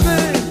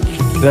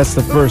That's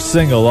the first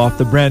single off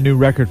the brand new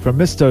record from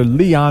Mr.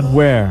 Leon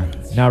Ware,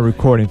 now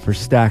recording for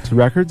Stax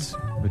Records,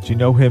 but you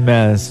know him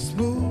as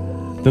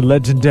the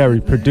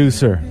legendary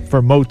producer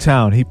for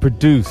Motown. He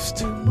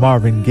produced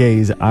Marvin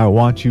Gaye's I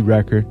Want You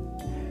record.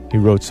 He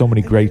wrote so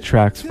many great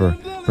tracks for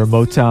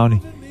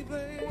Motown.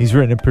 He's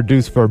written and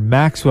produced for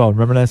Maxwell.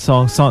 Remember that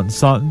song, Something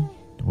Something?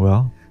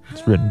 Well,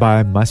 it's written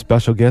by my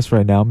special guest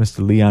right now,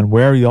 Mr. Leon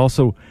Ware. He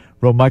also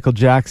wrote Michael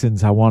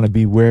Jackson's I Want to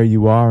Be Where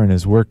You Are and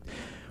has worked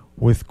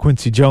with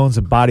Quincy Jones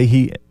and Body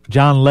Heat,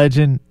 John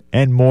Legend,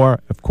 and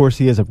more. Of course,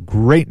 he has a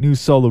great new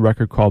solo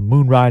record called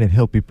Moonride, and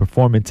he'll be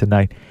performing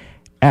tonight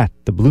at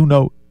the Blue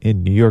Note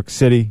in New York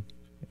City.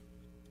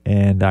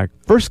 And I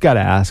first got to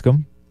ask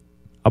him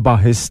about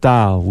his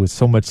style with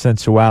so much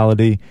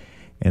sensuality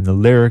and the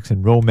lyrics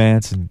and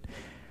romance. And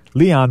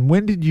Leon,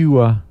 when did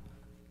you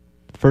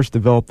first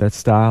develop that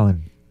style,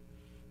 and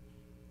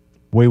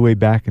way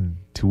back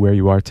into where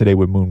you are today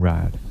with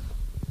Moonride?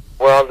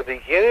 Well, the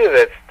beginning of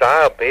that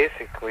style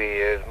basically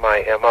is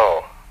my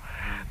M.O.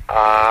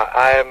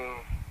 I'm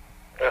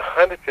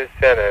 100%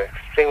 an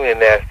extremely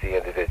nasty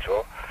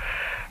individual,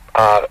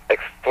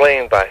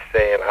 explained by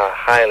saying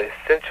highly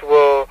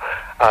sensual,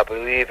 I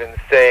believe in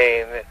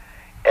saying,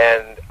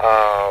 and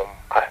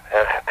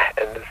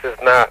this is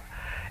not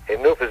a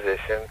new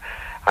position.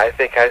 I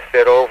think I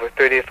said over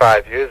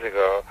 35 years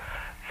ago,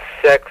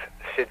 sex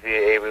should be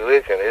a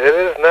religion. It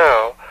is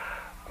now.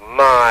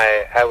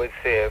 I would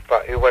say, if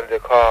you wanted to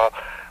call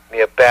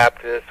me a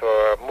Baptist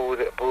or a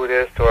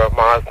Buddhist or a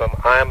Muslim,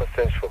 I'm a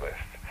sensualist.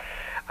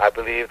 I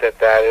believe that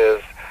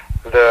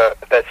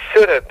that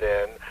should have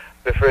been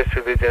the first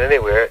religion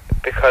anywhere,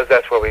 because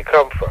that's where we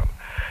come from.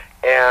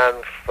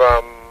 And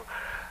from,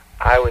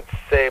 I would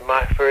say,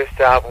 my first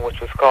album,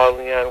 which was called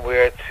Leon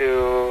Ware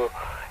 2,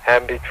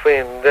 and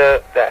between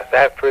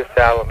that first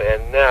album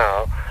and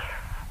now,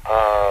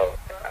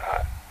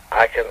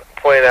 I can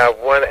point out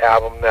one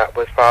album that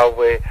was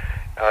probably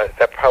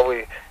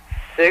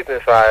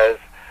signifies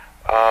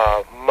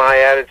my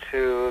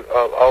attitude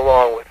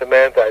along with the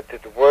man that I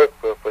did the work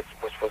with, which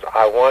was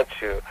I Want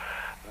You.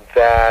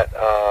 That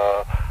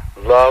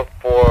love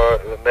for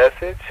the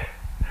message,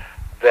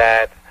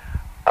 that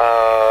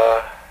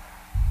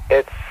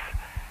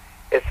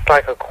it's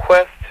like a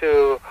quest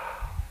to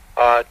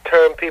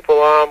turn people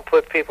on,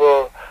 put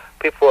people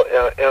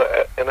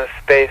in a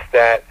space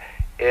that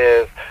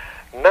is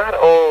not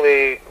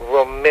only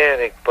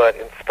romantic but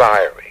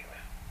inspiring.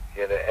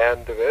 You know,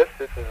 and the rest,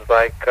 this is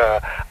like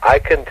I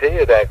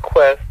continue that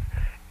quest.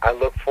 I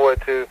look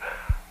forward to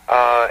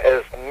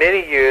as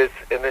many years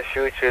in the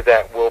future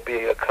that will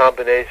be a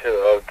combination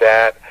of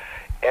that,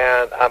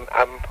 and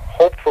I'm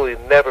hopefully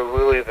never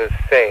really the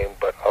same,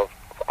 but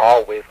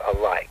always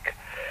alike.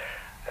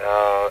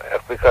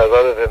 Because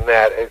other than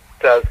that, it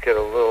does get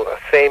a little.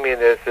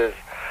 Sameness is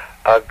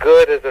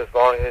good as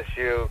long as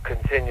you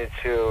continue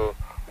to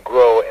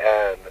grow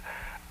and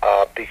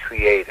be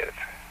creative.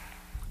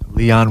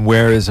 Leon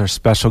Ware is our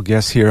special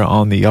guest here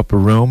on The Upper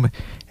Room,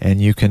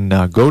 and you can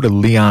go to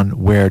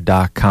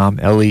leonware.com,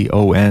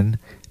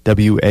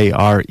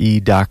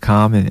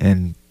 LeonWare.com,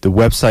 and the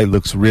website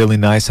looks really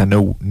nice. I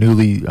know,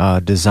 newly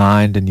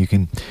designed, and you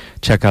can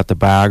check out the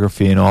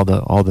biography and all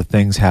the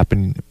things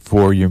happening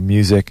for your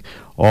music.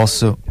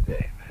 Also,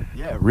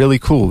 yeah, really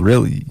cool.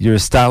 Really, you're a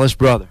stylish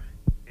brother.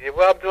 Yeah,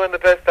 well, I'm doing the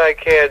best I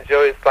can,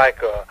 Joe. It's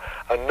like a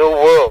new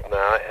world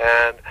now,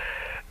 and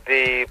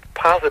the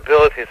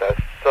possibilities are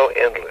so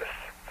endless,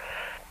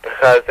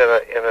 because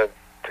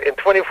in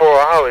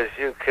 24 hours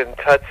you can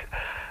touch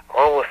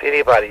almost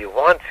anybody you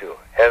want to,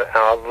 and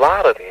a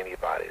lot of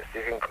anybody's.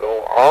 You can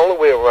go all the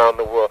way around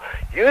the world.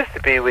 Used to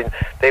be when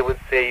they would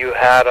say you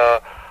had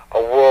a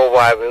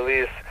worldwide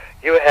release,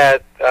 you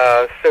had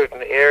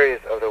certain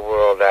areas of the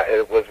world that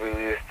it was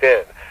released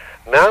in.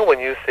 Now when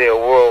you say a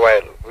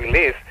worldwide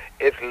release,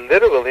 it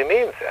literally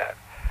means that.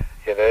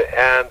 You know,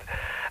 and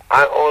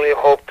I only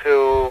hope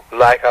to,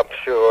 like I'm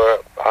sure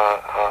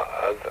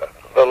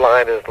the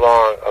line is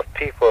long, of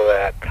people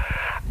that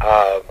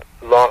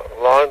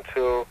long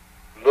to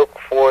look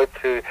forward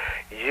to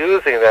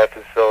using that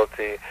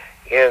facility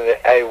in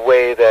a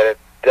way that it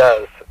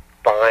does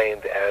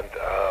bind and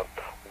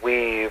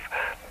weave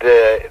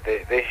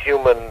the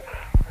human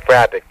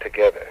fabric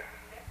together.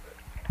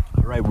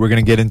 All right, we're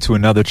going to get into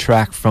another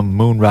track from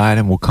Moonride,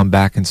 and we'll come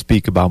back and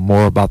speak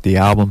more about the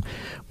album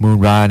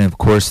Moonride, and of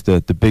course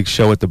the big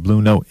show at the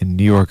Blue Note in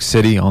New York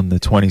City on the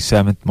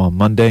 27th, on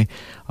Monday.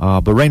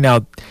 But right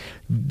now,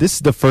 this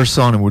is the first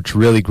song which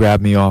really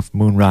grabbed me off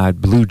Moonride,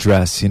 Blue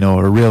Dress,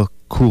 a real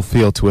cool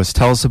feel to us.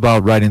 Tell us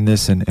about writing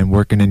this and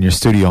working in your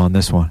studio on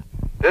this one.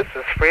 This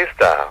is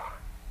freestyle.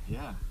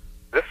 Yeah.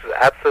 This is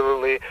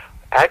actually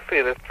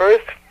the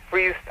first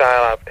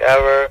freestyle I've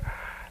ever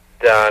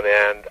done,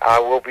 and I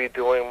will be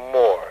doing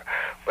more.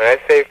 When I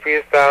say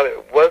freestyle,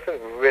 it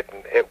wasn't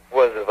written, it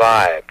was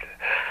vibed.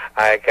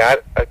 I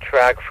got a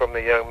track from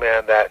the young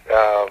man that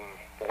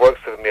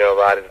works with me a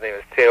lot. His name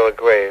is Taylor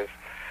Graves.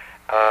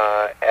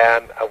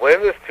 And I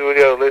went in the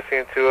studio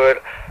listening to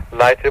it,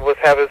 liked it, was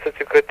having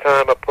such a good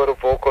time. I put a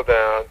vocal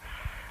down,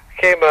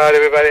 came out.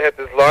 Everybody had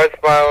this large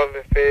smile on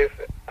their face.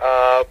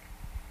 I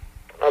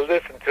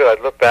listened to it.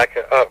 I looked back.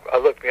 I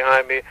looked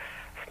behind me.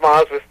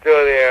 Smiles were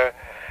still there.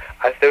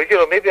 I said,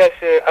 maybe I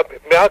should.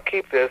 I'll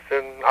keep this,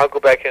 and I'll go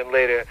back in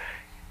later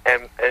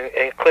and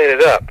clean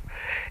it up.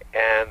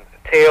 And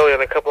Taylor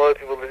and a couple other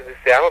people listened to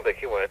say, I don't think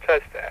you want to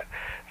touch that.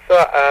 So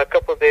a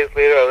couple of days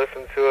later, I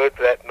listened to it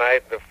that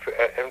night,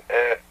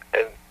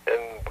 and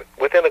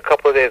within a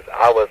couple of days,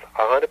 I was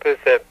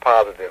 100%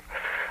 positive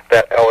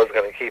that I was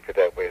going to keep it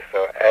that way.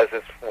 So as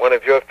it's one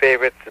of your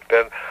favorites, it's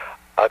been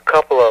a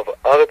couple of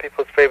other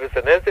people's favorites.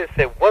 And as they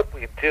say, what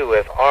we do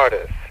as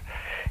artists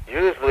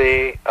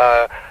usually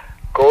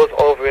goes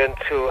over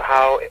into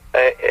how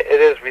it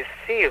is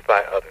received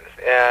by others.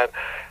 And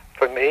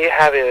for me,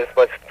 having as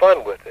much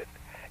fun with it,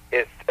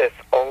 it's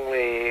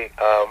only,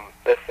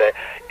 let's say,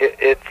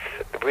 it's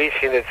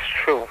reaching its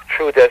true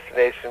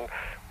destination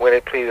when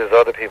it pleases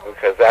other people,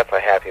 because that's a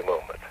happy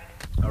moment.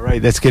 All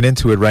right, let's get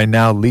into it right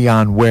now.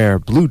 Leon Ware,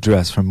 Blue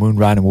Dress from Moon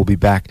Ride, and we'll be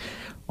back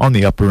on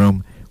the Upper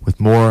Room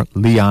with more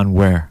Leon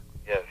Ware.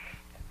 Yes.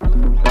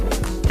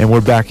 And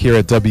we're back here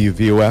at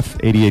WVOF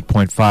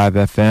 88.5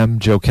 FM.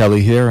 Joe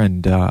Kelly here,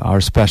 and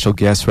our special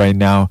guest right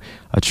now,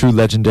 a true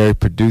legendary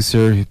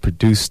producer. He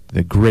produced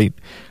the great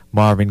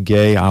Marvin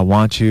Gaye, I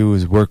Want You,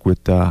 has worked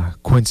with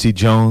Quincy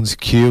Jones,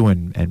 Q,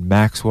 and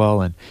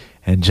Maxwell, and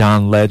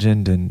John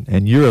Legend,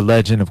 and you're a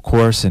legend, of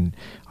course, and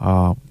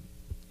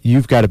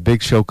you've got a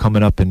big show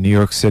coming up in New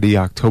York City,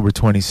 October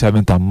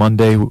 27th on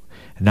Monday,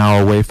 an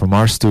hour away from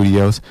our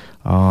studios.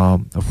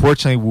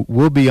 Unfortunately,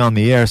 we'll be on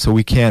the air, so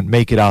we can't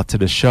make it out to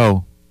the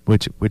show,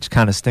 which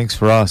kind of stinks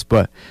for us,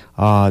 but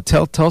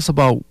tell us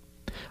about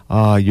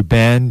your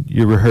band,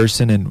 you're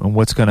rehearsing, and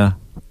what's a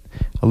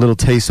little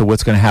taste of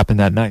what's going to happen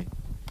that night.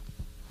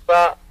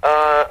 Well,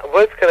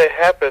 what's going to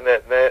happen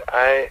that night,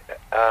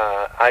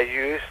 I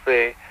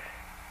usually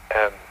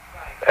am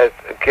as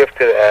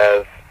gifted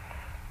as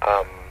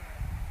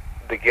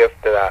the gift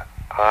that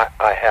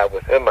I have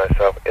within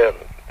myself, in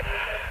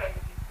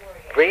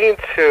bringing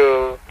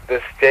to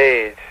the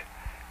stage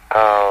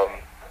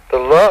the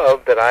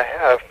love that I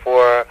have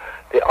for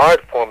the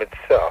art form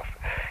itself.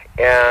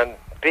 And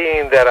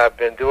being that I've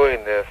been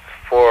doing this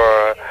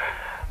for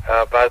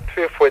about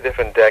 3 or 4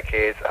 different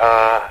decades,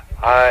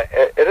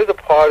 it is a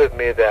part of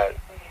me that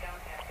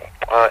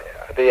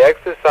the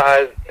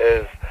exercise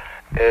is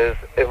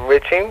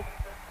enriching.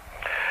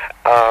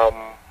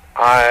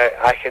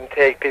 I can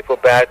take people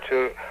back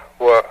to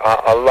where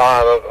a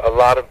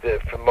lot of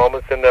different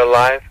moments in their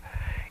life,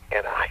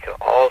 and I can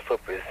also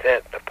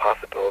present the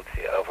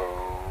possibility of a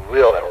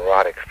real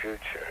erotic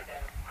future.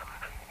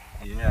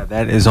 Yeah,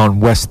 that is on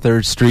West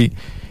 3rd Street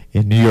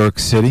in New York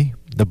City.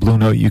 The Blue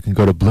Note, you can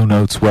go to Blue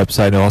Note's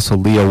website, also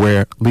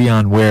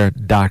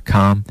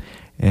leonware.com,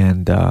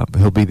 and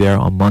he'll be there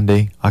on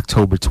Monday,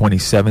 October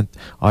 27th.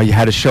 You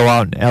had a show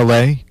out in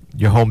L.A.,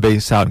 your home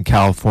base out in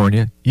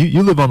California.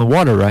 You live on the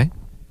water, right?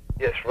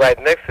 Yes,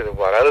 right next to the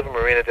water. I live in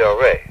Marina Del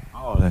Rey.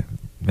 Oh,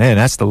 man,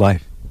 that's the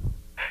life.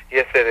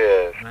 Yes, it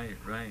is. Right.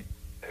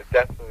 It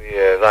definitely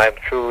is. I'm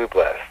truly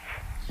blessed.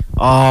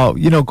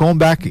 Going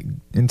back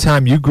in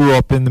time, you grew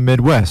up in the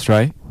Midwest,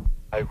 right?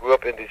 I grew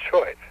up in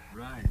Detroit.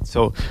 Right.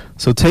 So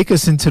take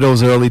us into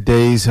those early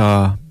days,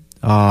 your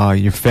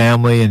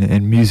family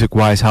and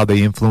music-wise, how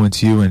they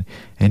influence you,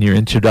 and your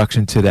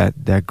introduction to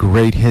that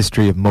great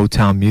history of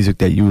Motown music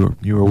that you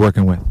were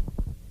working with.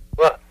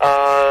 Well,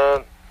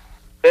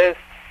 there's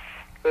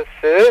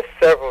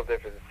several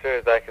different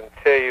stories. I can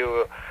tell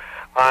you,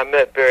 I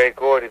met Berry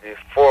Gordy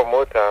before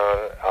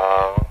Motown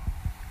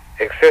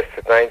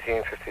existed,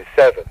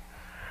 1957.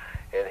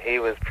 And he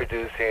was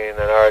producing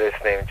an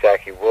artist named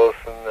Jackie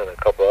Wilson and a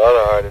couple of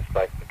other artists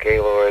like the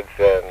Gaylords,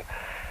 and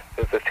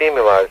there's a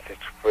female artist he's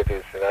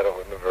producing. I don't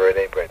remember her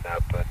name right now,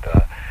 but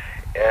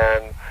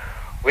and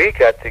we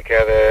got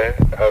together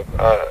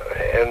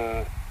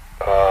in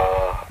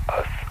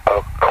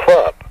a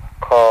club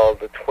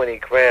called the 20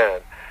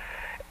 Grand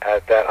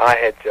that I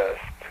had just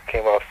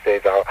came off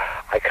stage.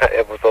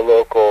 It was a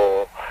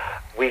local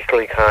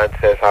weekly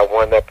contest. I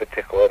won that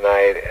particular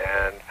night,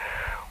 and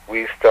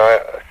we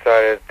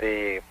started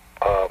the,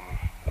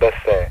 let's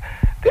say,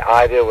 the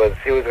idea was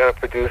he was going to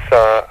produce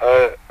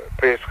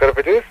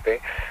me.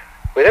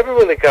 We never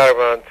really got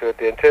around to it.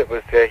 The intent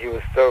was there. He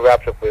was so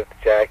wrapped up with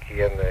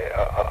Jackie and the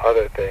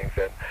other things,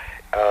 and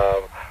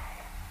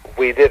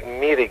we didn't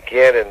meet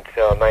again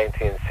until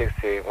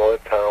 1960.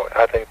 Motown,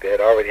 I think they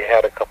had already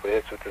had a couple of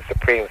hits with the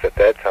Supremes at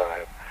that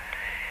time,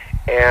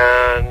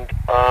 and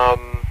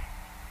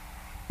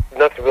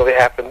nothing really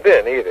happened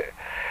then either.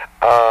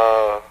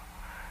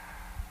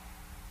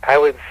 I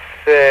would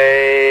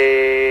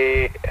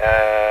say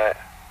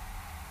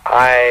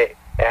I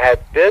had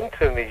been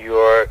to New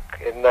York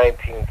in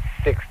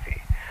 1960,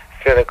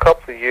 spent a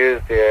couple of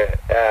years there,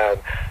 and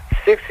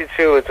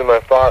 62 was when my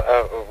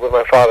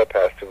father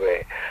passed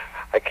away.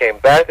 I came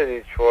back to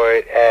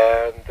Detroit,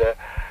 and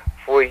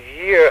for a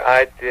year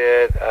I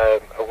did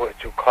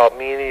what you call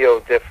menial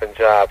different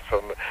jobs,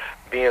 from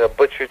being a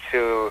butcher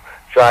to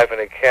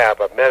driving a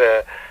cab. I met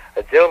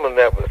a gentleman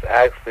that was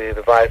actually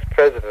the vice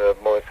president of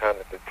Motown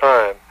at the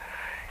time.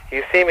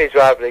 He see me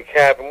driving a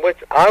cab, in which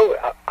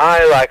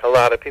I like a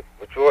lot of people,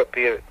 Detroit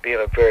being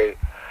a very,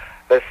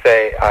 let's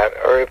say, an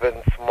urban,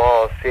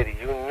 small city,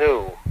 you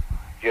knew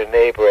your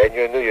neighbor, and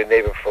you knew your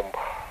neighbor from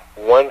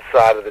one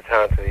side of the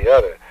town to the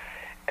other.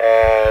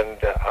 And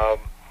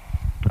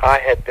I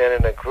had been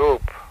in a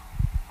group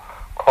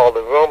called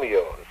the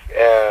Romeos,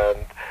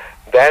 and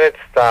that had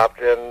stopped,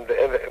 and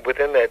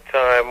within that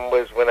time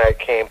was when I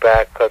came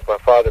back because my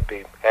father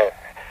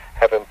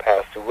having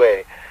passed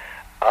away.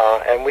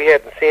 And we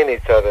hadn't seen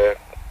each other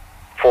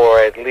for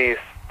at least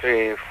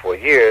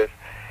 3-4 years.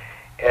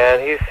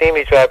 And he seen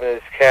me driving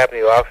this cab, and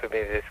he offered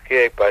me this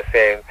gig by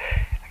saying,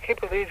 I can't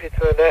believe you're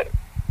doing that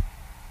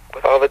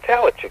with all the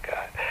talent you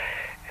got.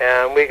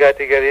 And we got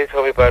together. He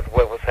told me about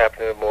what was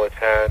happening in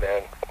Motown,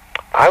 and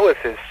I was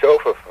his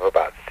chauffeur for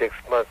about 6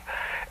 months.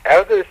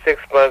 After the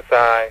 6 months,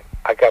 I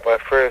got my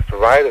first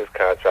writer's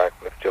contract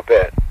with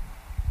Jobette.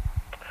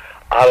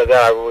 Out of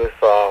that, I wrote a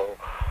song,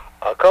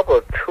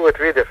 two or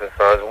three different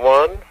songs.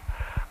 One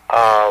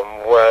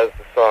was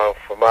the song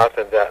for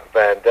Martha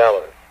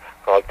Vandellas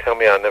called "Tell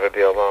Me I'll Never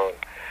Be Alone."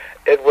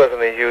 It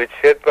wasn't a huge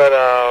hit, but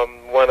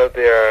one of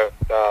their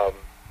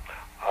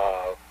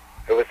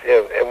it was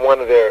in one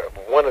of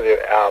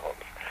their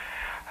albums.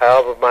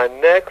 However, my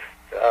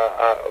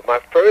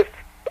first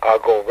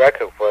gold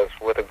record was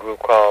with a group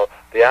called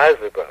the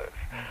Isley Brothers.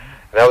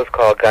 And that was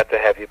called "Got to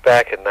Have You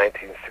Back" in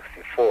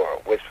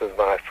 1964, which was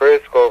my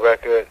first gold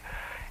record.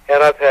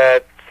 And I've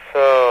had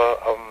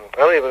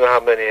I don't even know how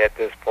many at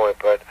this point,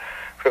 but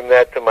from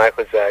that to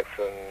Michael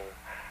Jackson,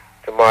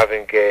 to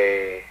Marvin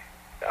Gaye,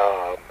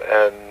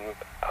 and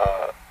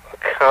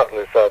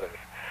countless others.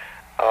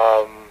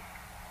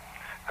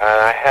 And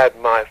I had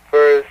my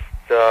first,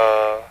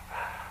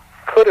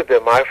 could have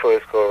been my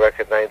first gold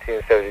record,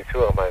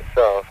 1972, on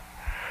myself,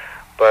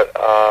 but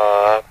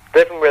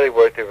didn't really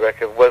work the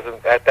record.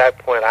 Wasn't at that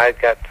point. I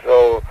got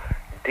so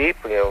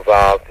deeply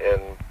involved in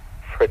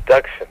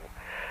production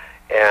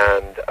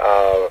and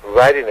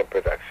writing and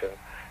production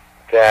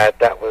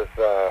that was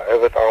it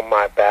was on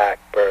my back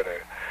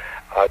burner.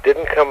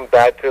 Didn't come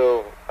back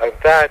to. In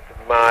fact,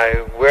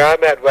 where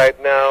I'm at right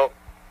now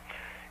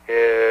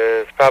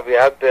is probably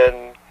I've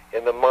been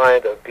in the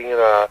mind of being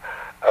a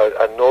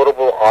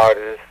notable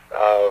artist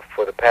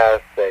for the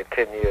past, say,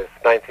 10 years,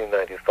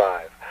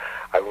 1995.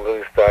 I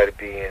really started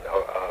being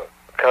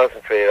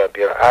concentrated on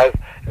being.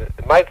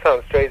 It might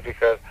sound strange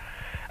because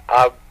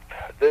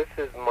this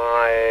is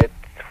my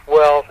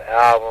 12th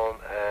album,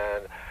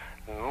 and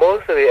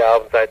most of the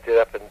albums I did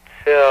up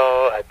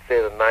until, I'd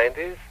say, the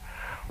 90s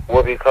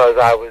were because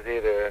I was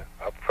either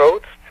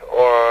approached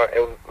or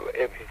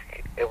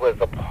it was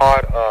a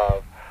part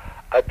of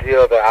a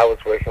deal that I was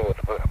working with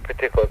a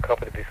particular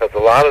company, because a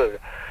lot of the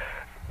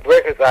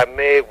records I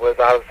made was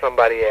out of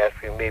somebody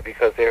asking me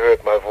because they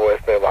heard my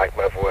voice, they liked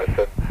my voice,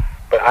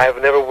 but I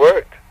have never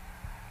worked.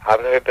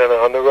 I've never been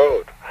on the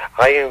road.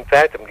 In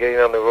fact, I'm getting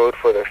on the road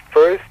for the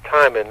first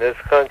time in this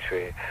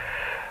country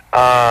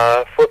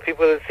for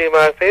people to see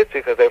my face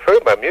because they've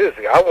heard my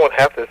music. I won't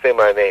have to say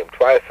my name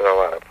twice in a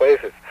lot of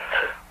places,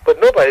 but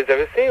nobody's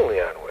ever seen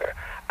Leon Ware.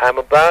 I'm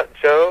about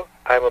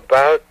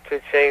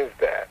to change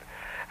that.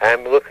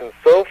 I'm looking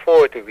so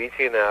forward to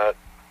reaching out,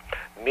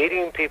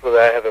 meeting people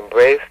that have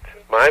embraced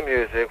my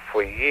music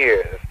for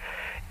years,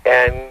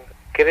 and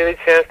getting a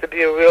chance to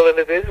be a real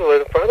individual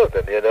in front of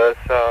them,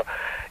 So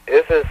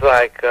this is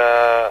like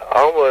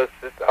almost,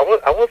 I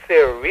won't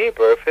say a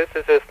rebirth, this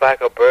is just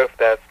like a birth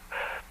that's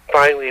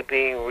finally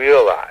being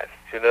realized,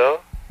 Yeah,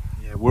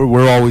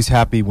 we're always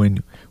happy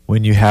when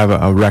you have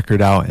a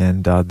record out,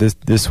 and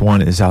this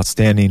one is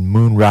outstanding,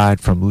 Moon Ride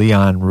from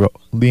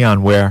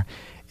Leon Ware.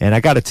 And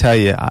I got to tell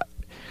you,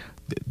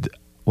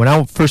 when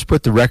I first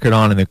put the record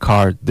on in the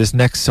car, this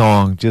next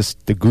song,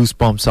 just the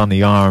goosebumps on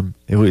the arm,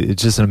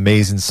 it's just an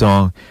amazing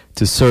song.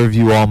 To Serve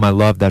You All My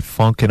Love, that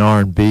funk and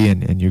R&B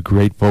and your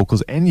great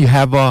vocals. And you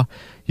have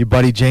your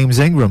buddy James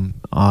Ingram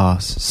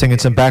singing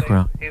some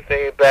background. He's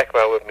singing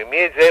background with me.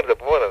 Me and James are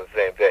born on the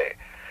same day.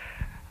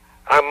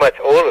 I'm much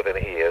older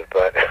than he is,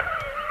 but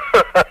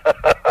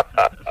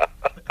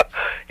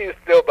he's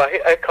still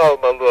I call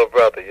him my little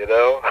brother,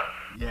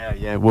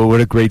 Yeah. Well,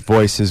 what a great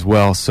voice as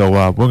well.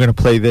 So we're going to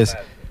play this,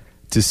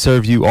 To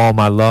Serve You All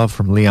My Love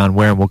from Leon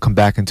Ware, and we'll come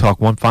back and talk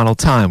one final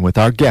time with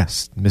our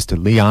guest,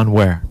 Mr. Leon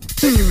Ware.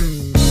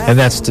 And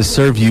that's To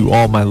Serve You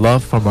All My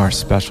Love from our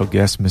special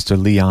guest, Mr.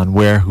 Leon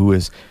Ware, who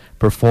is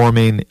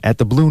performing at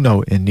the Blue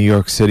Note in New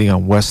York City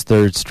on West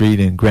 3rd Street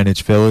in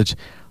Greenwich Village.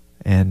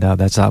 And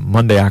that's out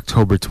Monday,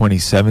 October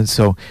 27th.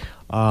 So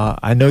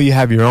I know you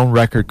have your own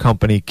record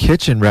company,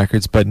 Kitchen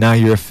Records, but now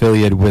you're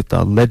affiliated with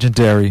a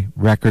legendary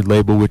record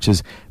label, which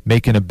is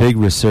making a big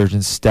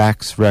resurgence,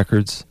 Stax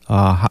Records.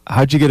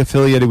 How'd you get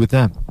affiliated with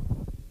them?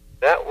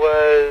 That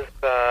was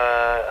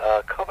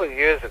a couple of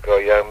years ago.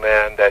 A young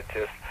man that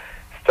just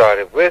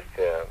started with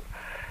them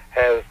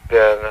has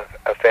been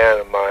a fan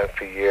of mine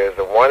for years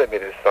and wanted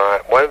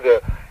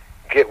to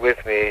get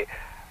with me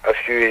a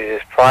few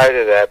years prior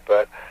to that,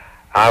 but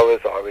I was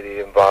already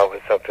involved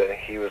with something.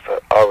 He was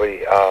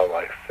already,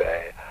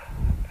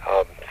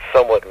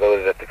 somewhat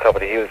loaded at the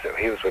company. He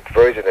was with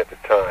Virgin at the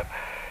time.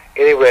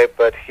 Anyway,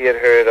 but he had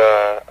heard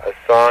a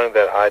song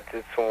that I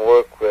did some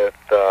work with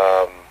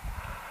a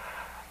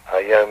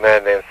young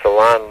man named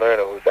Salon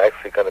Lerner, who's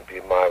actually going to be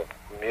my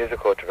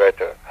musical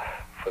director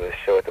for the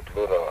show at the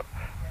Blue Note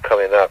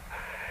coming up.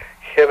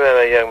 Him and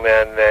a young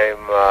man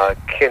named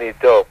Kenny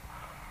Dope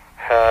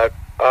had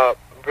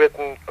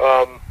written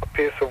a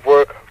piece of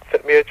work,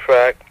 sent me a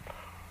track.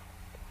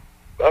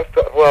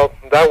 Well,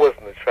 that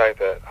wasn't the track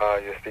that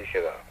you're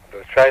speaking of.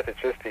 The track that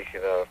you're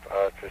speaking of,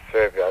 To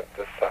Serve You, I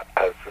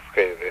was just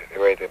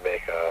ready to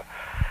make a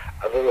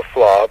little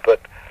flaw, but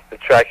the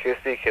track you're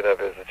speaking of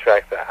is a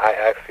track that I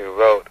actually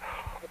wrote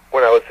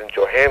when I was in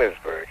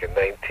Johannesburg in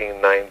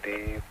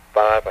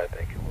 1995, I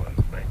think it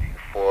was,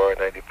 94,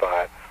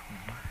 95.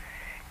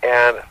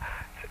 And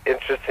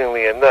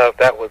interestingly enough,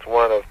 that was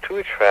one of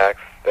two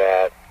tracks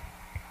that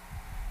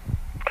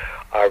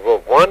I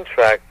wrote. One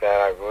track that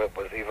I wrote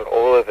was even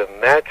older than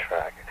that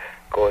track.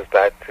 It goes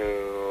back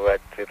to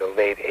the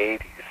late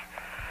 80s.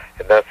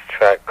 And that's a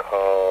track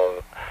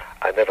called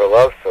I Never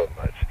Loved So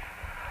Much.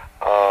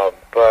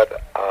 But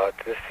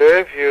To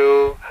Serve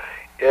You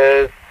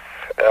is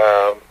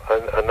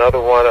another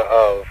one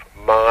of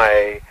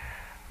my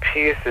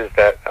pieces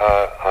that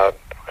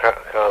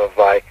kind of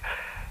like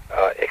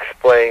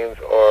explains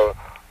or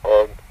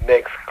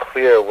makes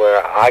clear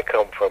where I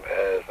come from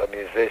as a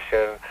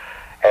musician,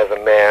 as a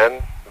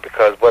man,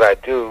 because what I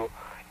do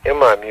in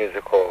my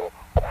musical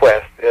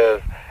quest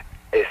is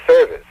a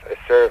service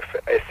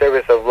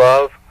of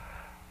love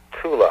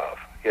to love,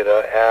 you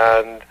know,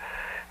 and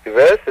the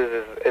rest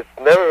is it's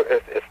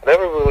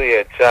never really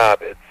a job.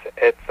 It's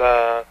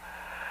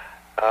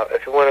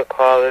if you want to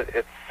call it,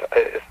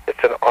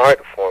 it's an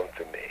art form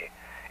to me,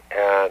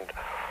 and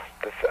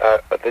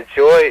the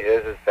joy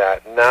is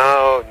that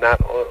now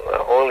not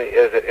only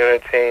is it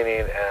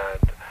entertaining and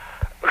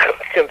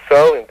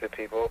consoling to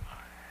people,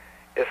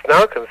 it's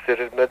now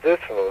considered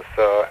medicinal.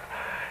 So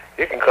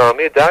you can call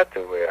me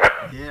Dr. Ware.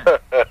 Yeah.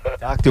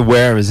 Dr.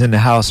 Ware is in the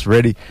house,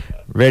 ready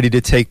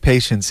to take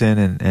patients in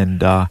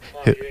and so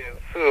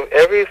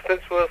every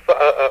sensual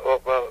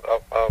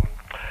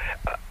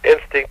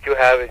instinct you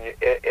have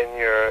in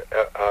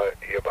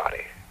your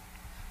body.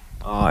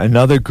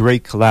 Another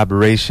great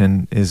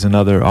collaboration is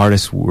another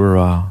artist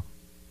we're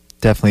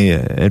definitely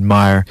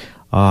admire,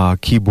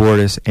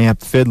 keyboardist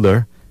Amp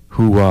Fiddler,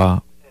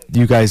 who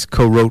you guys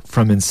co-wrote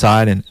From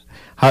Inside. And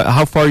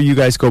how far you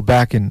guys go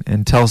back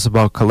and tell us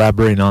about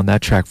collaborating on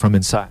that track, From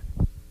Inside?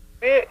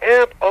 Me and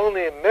Amp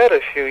only met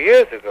a few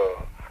years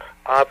ago.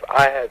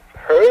 I had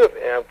heard of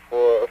Amp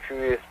for a few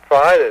years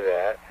prior to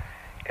that,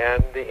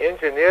 and the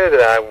engineer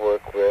that I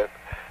work with,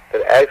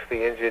 that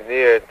actually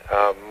engineered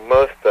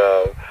most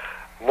of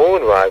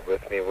Moonride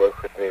with me,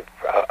 worked with me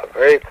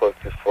very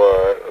closely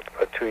for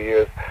 2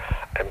 years,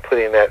 and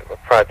putting that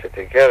project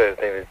together. His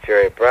name is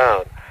Jerry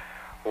Brown,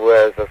 who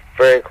was a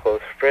very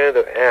close friend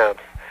of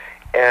Amp's,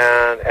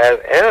 and as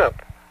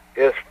Amp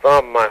is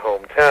from my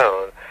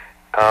hometown,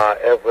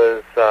 it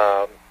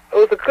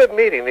was a good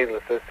meeting,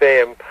 needless to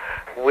say. And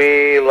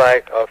we,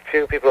 like a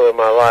few people in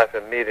my life,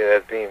 and meeting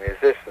as being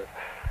musicians,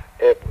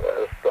 it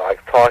was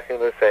like talking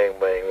the same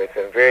language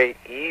and very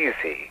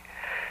easy.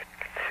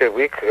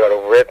 We could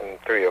have written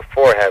 3 or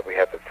 4 had we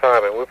had the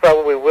time, and we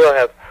probably will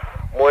have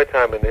more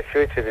time in the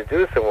future to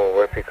do some more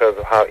work because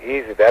of how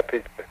easy that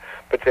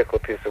particular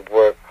piece of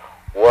work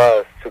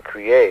was to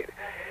create.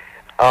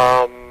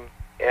 And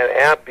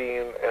Amp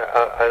being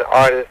an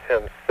artist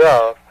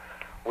himself,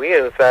 we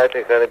in fact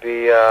are going to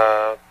be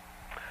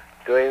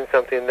doing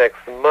something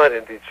next month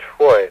in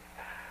Detroit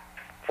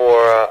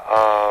for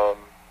a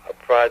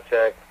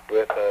project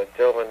with a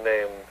gentleman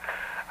named,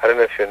 I don't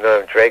know if you know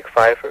him, Drake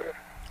Pfeiffer.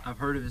 I've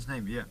heard of his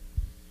name, yeah.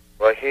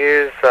 Well,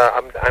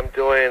 I'm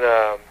doing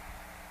a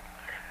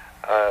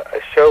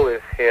show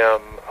with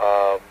him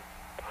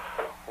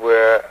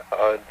where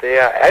they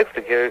are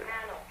actually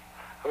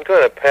I'm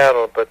doing a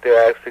panel, but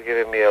they're actually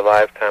giving me a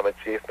Lifetime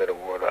Achievement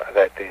Award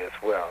that day as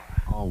well.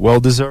 Oh, well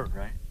deserved,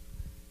 right?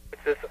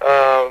 It's just,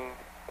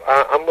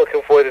 I'm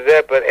looking forward to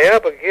that. But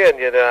Amp, again,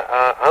 you know,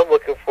 I'm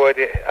looking forward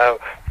to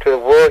the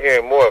world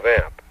hearing more of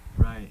Amp.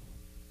 Right.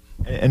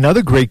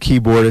 Another great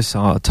keyboardist,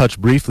 I'll touch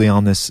briefly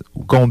on this,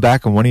 going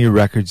back on one of your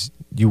records,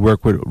 you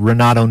work with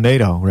Renato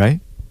Nato, right?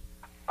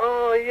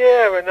 Oh,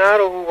 yeah,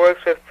 Renato, who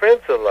works with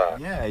Prince a lot.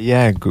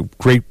 Yeah,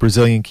 great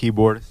Brazilian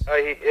keyboardist.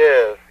 He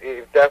is.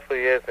 He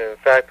definitely is. In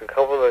fact, a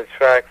couple of the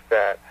tracks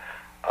that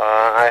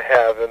I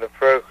have in the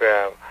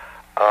program,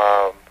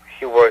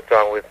 he worked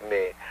on with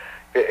me,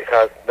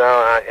 because now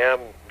I am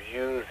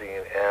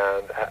using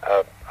and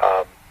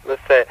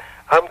let's say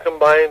I'm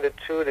combining the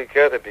two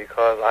together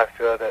because I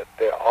feel that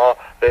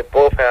they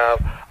both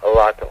have a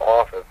lot to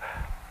offer,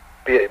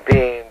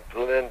 being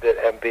blended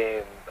and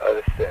being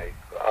let's say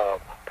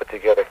put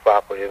together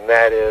properly, and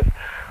that is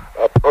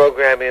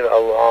programming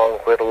along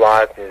with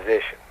live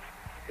musicians,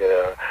 you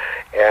know.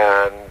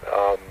 And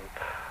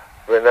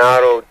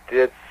Renato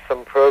did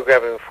some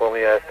programming for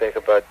me, I think,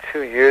 about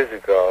 2 years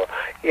ago.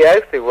 He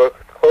actually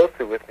worked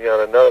closely with me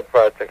on another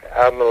project,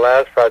 on the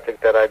last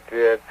project that I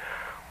did,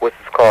 which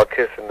is called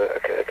Kiss in the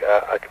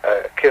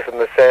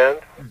Sand.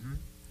 Mm-hmm.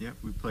 Yeah,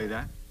 we play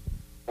that.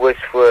 Which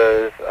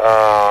was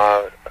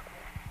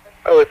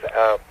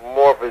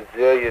more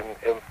Brazilian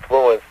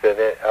influence than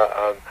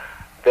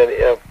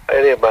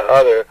any of my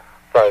other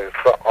projects.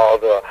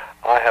 Although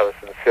I have a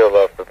sincere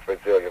love for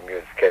Brazilian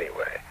music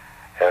anyway,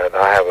 and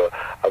I have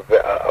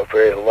a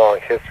very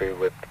long history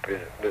with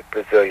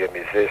Brazilian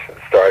musicians,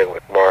 starting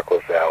with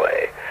Marcos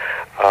Valle.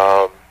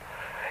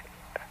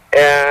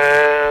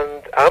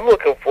 And I'm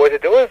looking forward to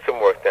doing some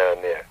work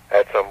down there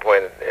at some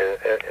point in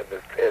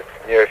as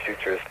near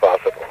future as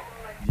possible.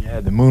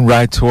 Yeah, the Moon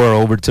Ride tour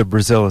over to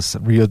Brazil,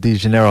 Rio de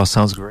Janeiro,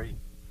 sounds great.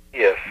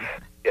 Yes,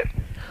 yes.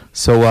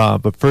 So,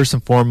 but first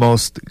and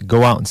foremost,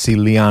 go out and see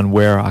Leon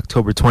Ware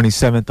October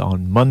 27th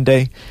on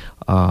Monday.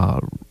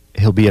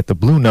 He'll be at the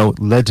Blue Note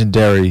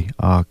Legendary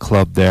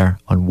Club there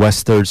on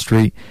West 3rd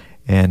Street.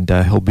 And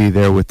he'll be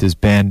there with his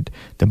band,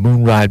 the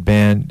Moon Ride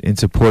Band, in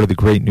support of the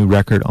great new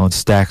record on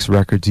Stax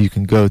Records. You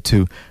can go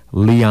to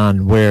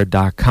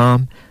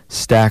leonware.com,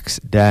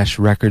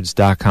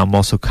 stax-records.com,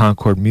 also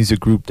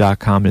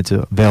concordmusicgroup.com. It's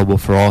available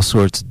for all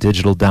sorts of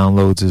digital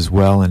downloads as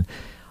well. And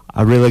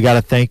I really got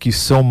to thank you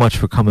so much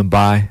for coming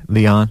by,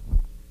 Leon.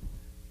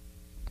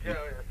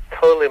 It's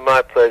totally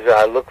my pleasure.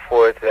 I look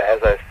forward to, as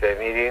I say,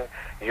 meeting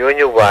you and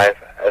your wife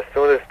as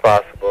soon as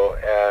possible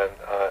and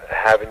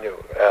having you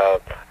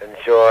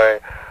enjoy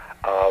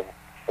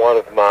one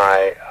of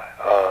my,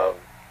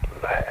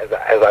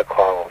 as I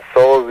call them,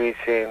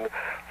 soul-reaching,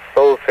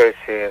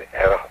 soul-searching,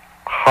 and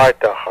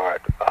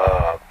heart-to-heart.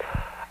 I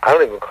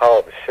don't even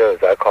call them shows.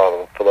 I call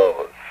them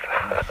flows.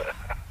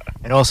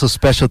 And also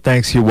special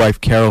thanks to your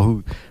wife,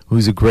 Carol,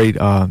 who's a great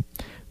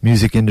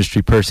music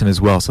industry person as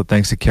well. So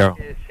thanks to Carol.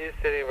 She's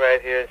sitting right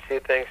here, and she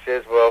thanks you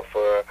as well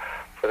for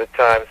the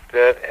time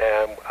spent.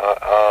 And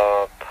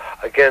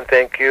again,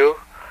 thank you.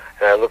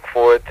 And I look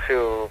forward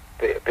to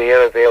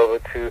being available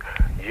to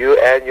you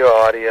and your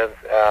audience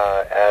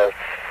as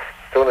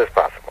soon as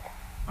possible.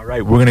 All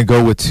right, we're going to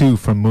go with two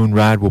from Moon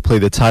Ride. We'll play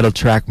the title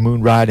track,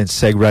 Moon Ride, and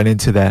seg right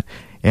into that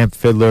Amp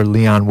Fiddler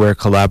Leon Ware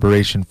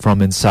collaboration,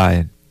 From Inside.